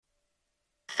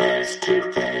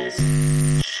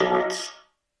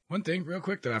One thing, real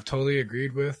quick, that I've totally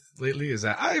agreed with lately is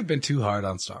that I've been too hard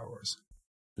on Star Wars.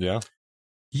 Yeah?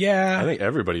 Yeah. I think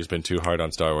everybody's been too hard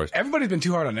on Star Wars. Everybody's been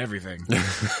too hard on everything.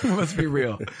 Let's be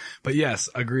real. But yes,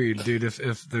 agreed, dude.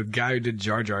 If the guy who did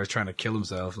Jar Jar is trying to kill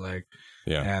himself, like,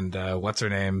 Yeah. and what's her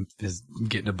name is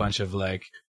getting a bunch of like,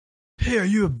 hey, are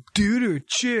you a dude or a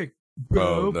chick?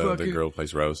 Bro, the girl who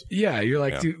plays Rose. Yeah, you're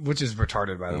like, Yeah. dude, which is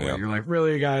retarded, by the way. Yeah. You're like,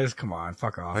 really, guys? Come on,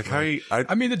 fuck off. Like,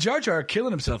 I mean, the Jar Jar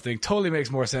killing himself thing totally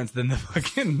makes more sense than the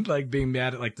fucking, like, being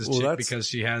mad at, like, this chick because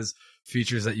she has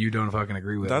features that you don't fucking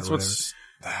agree with. That's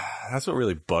what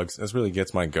really bugs, that's really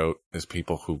gets my goat, is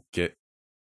people who get,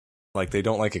 like, they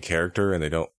don't like a character and they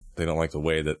don't like the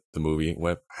way that the movie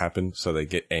happened, so they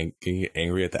get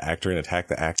angry at the actor and attack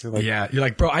the actor. Like, yeah, you're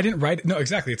like, bro, I didn't write it. No,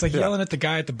 exactly. It's like yelling at the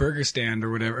guy at the burger stand or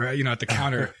whatever, at the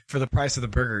counter for the price of the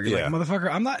burger. You're like,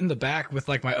 motherfucker, I'm not in the back with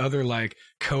like my other like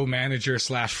co-manager /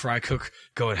 fry cook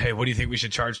going, hey, what do you think we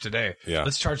should charge today? Yeah.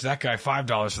 Let's charge that guy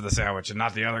 $5 for the sandwich and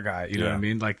not the other guy. You know what I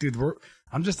mean? Like, dude,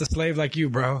 I'm just a slave like you,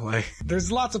 bro. Like,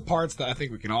 there's lots of parts that I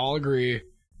think we can all agree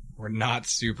were not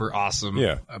super awesome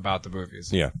about the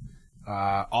movies. Yeah.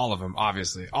 All of them,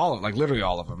 obviously. Literally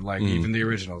all of them. Like, even the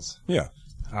originals. Yeah.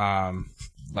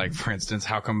 Like, for instance,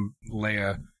 how come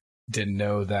Leia didn't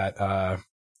know that,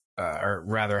 or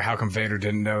rather, how come Vader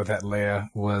didn't know that Leia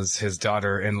was his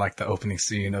daughter in, like, the opening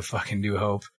scene of fucking New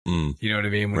Hope? You know what I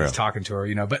mean? When he's talking to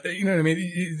her, but you know what I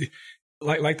mean?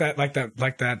 Like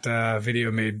that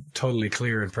video made totally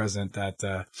clear and present that,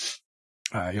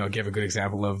 gave a good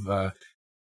example of,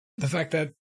 the fact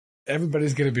that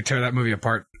everybody's going to tear that movie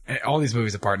apart, all these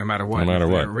movies apart, no matter what. No matter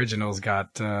what. The originals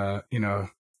got,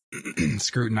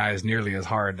 scrutinized nearly as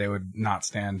hard, they would not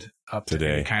stand up to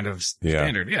any kind of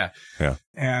standard. Yeah.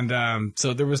 And,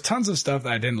 so there was tons of stuff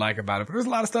that I didn't like about it, but there was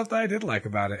a lot of stuff that I did like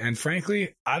about it. And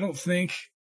frankly, I don't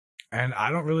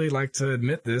really like to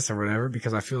admit this or whatever,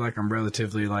 because I feel like I'm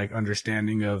relatively like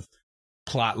understanding of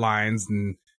plot lines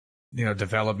and,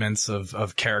 developments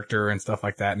of character and stuff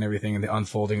like that and everything, and the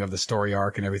unfolding of the story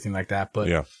arc and everything like that.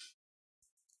 But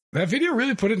that video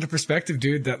really put into perspective,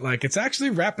 dude, that like, it's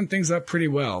actually wrapping things up pretty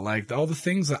well. Like, all the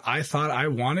things that I thought I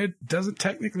wanted doesn't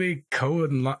technically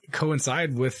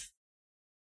coincide with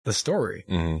the story.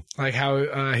 Mm-hmm. Like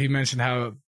how, he mentioned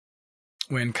how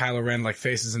when Kylo Ren like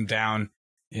faces him down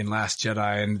in Last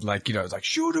Jedi and like, it's like,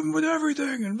 shoot him with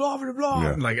everything and blah, blah, blah.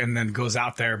 Yeah. And then goes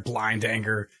out there blind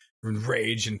anger and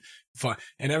rage and fun.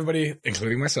 And everybody,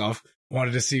 including myself,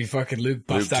 wanted to see fucking Luke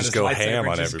bust out his go lightsaber ham on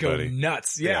and just everybody. go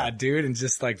nuts. Yeah, dude. And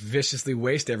just like viciously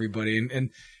waste everybody.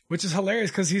 And which is hilarious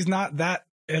because he's not that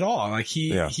at all. Like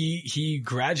he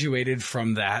graduated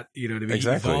from that, you know what I mean?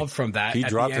 Exactly. He evolved from that. He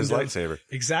dropped his lightsaber.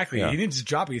 Exactly. Yeah. He didn't just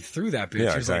drop it, he threw that bitch.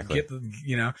 Yeah, He was exactly.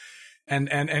 like,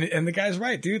 And the guy's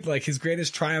right, dude. Like, his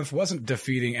greatest triumph wasn't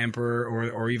defeating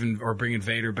Emperor or bringing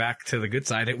Vader back to the good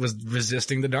side. It was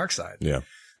resisting the dark side. Yeah.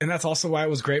 And that's also why it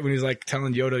was great when he's like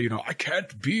telling Yoda, I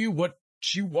can't be what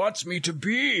she wants me to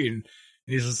be. And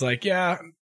he's just like, yeah,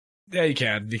 you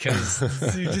can, because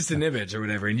you're just an image or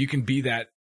whatever. And you can be that.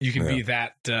 You can be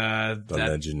that,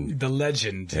 legend. The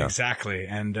legend. Yeah. Exactly.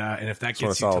 And if that That's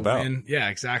gets you to win. Yeah,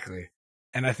 exactly.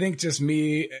 And I think just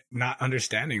me not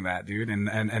understanding that, dude,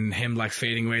 and him like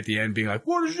fading away at the end, being like,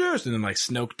 what is this? And then like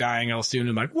Snoke dying all soon.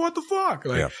 And I'm like, what the fuck?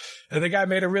 Like, and the guy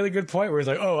made a really good point where he's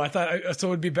like, oh, I thought, so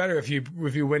it would be better if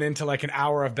you went into like an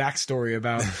hour of backstory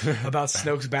about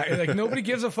Snoke's back. Like, nobody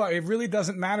gives a fuck. It really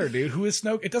doesn't matter, dude. Who is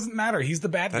Snoke? It doesn't matter. He's the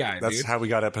bad guy, That's dude. how we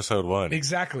got episode 1.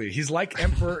 Exactly. He's like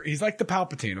Emperor. He's like the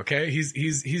Palpatine. Okay.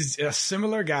 He's a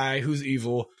similar guy who's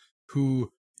evil, who,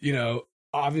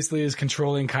 obviously is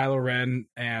controlling Kylo Ren,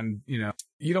 and we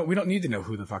don't need to know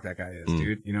who the fuck that guy is,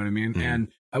 dude. You know what I mean? And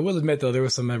I will admit though, there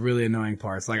was some really annoying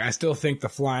parts. Like, I still think the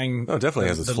flying, definitely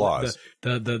has its flaws.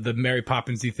 The Mary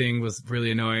Poppinsy thing was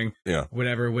really annoying. Yeah.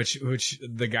 Whatever, which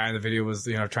the guy in the video was,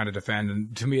 trying to defend.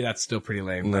 And to me, that's still pretty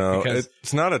lame. No, because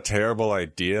it's not a terrible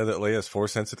idea that Leia's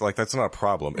force sensitive. Like, that's not a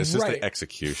problem. It's just the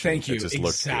execution. Thank you. It just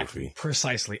looks goofy.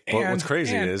 Precisely. But what's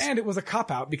crazy is, and it was a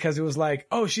cop out because it was like,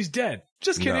 oh, she's dead.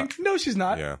 Just kidding. No, she's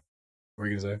not. Yeah. What were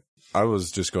you going to say? I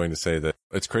was just going to say that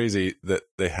it's crazy that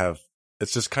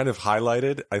it's just kind of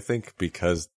highlighted, I think,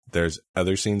 because there's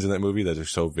other scenes in that movie that are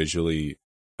so visually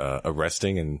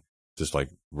arresting and just like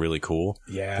really cool.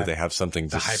 Yeah. That they have something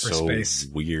the just hyperspace, so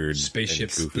weird spaceship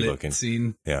and goofy split looking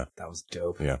scene. Yeah. That was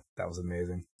dope. Yeah. That was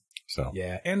amazing. So.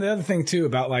 Yeah. And the other thing too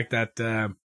about like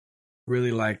that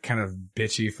really like kind of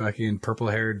bitchy fucking purple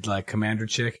haired like commander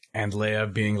chick, and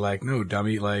Leia being like, no,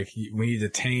 dummy, like we need to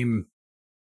tame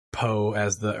Poe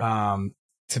as the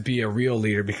to be a real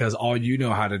leader, because all you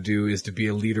know how to do is to be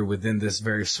a leader within this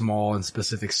very small and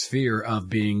specific sphere of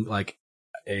being like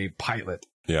a pilot.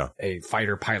 Yeah. A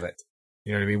fighter pilot.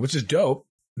 You know what I mean? Which is dope.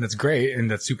 And that's great. And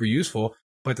that's super useful.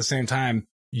 But at the same time,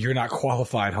 you're not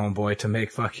qualified, homeboy, to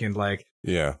make fucking like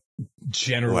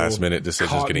general last minute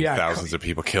decisions getting thousands of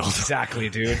people killed. Exactly,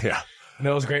 dude. Yeah. And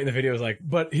that was great in the video. It was like,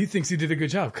 but he thinks he did a good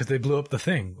job because they blew up the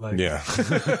thing. Like, yeah.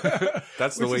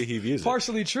 That's the way he views it.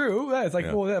 Partially true. Yeah, it's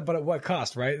like, well, but at what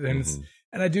cost, right? And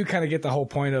and I do kind of get the whole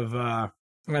point of,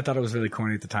 and I thought it was really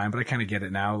corny at the time, but I kind of get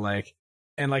it now. Like,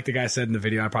 and like the guy said in the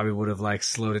video, I probably would have like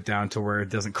slowed it down to where it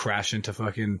doesn't crash into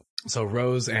fucking, so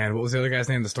Rose and what was the other guy's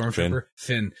name? The Stormtrooper?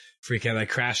 Finn. Freak out, like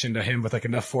crash into him with like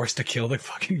enough force to kill the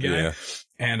fucking guy. Yeah.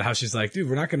 And how she's like, dude,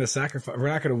 we're not going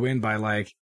to win by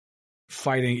like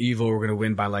fighting evil. We're going to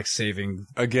win by like saving.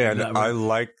 Again, I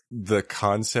like the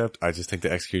concept. I just think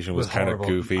the execution was kind of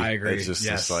goofy. I agree. It's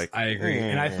just like, I agree.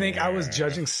 And I think I was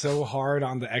judging so hard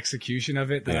on the execution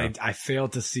of it that I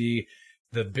failed to see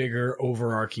the bigger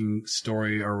overarching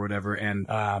story or whatever. And,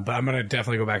 but I'm going to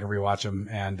definitely go back and rewatch them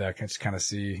and just kind of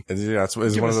see. Yeah, it's one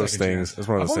of those things. It's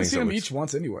one of those things. I've only seen them each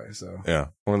once anyway. So yeah,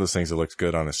 one of those things that looks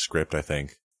good on a script, I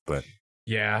think, but.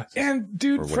 Yeah. And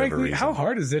dude, frankly, how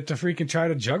hard is it to freaking try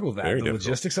to juggle that? The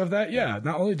logistics of that? Yeah.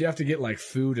 Not only do you have to get like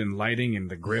food and lighting and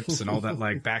the grips and all that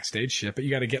like backstage shit, but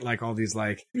you got to get like all these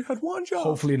like. You had one job.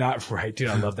 Hopefully not right, dude.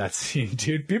 I love that scene,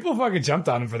 dude. People fucking jumped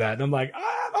on him for that. And I'm like,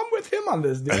 I'm with him on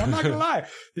this, dude. I'm not going to lie.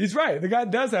 He's right. The guy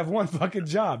does have one fucking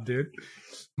job, dude.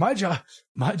 My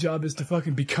job is to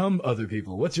fucking become other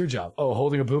people. What's your job? Oh,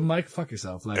 holding a boom mic? Fuck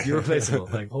yourself. Like, you're replaceable.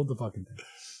 Like, hold the fucking thing.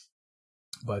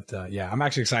 But, yeah, I'm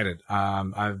actually excited.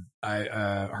 I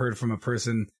heard from a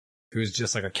person who's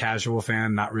just like a casual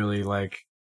fan, not really like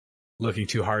looking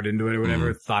too hard into it or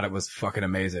whatever, thought it was fucking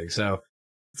amazing. So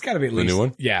it's gotta be at least the new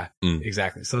one. Yeah,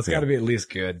 exactly. So it's gotta be at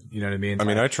least good. You know what I mean? I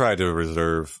mean, I try to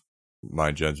reserve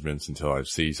my judgments until I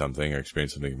see something or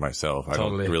experience something myself. I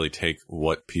don't really take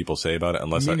what people say about it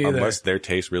unless their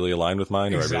tastes really align with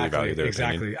mine or I really value their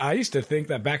opinion. I used to think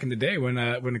that back in the day when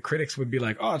the critics would be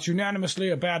like, "Oh, it's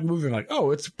unanimously a bad movie," I'm like, "Oh,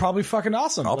 it's probably fucking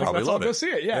awesome. I'll probably love it. Go see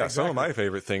it." Yeah, exactly. Some of my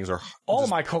favorite things are all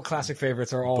my cult classic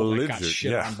favorites are all like, got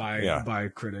shit on by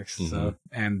critics so,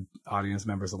 and audience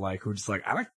members alike who are just like,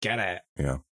 "I don't get it."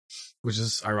 Yeah, which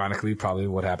is ironically probably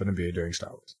what happened to me during Star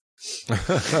Wars.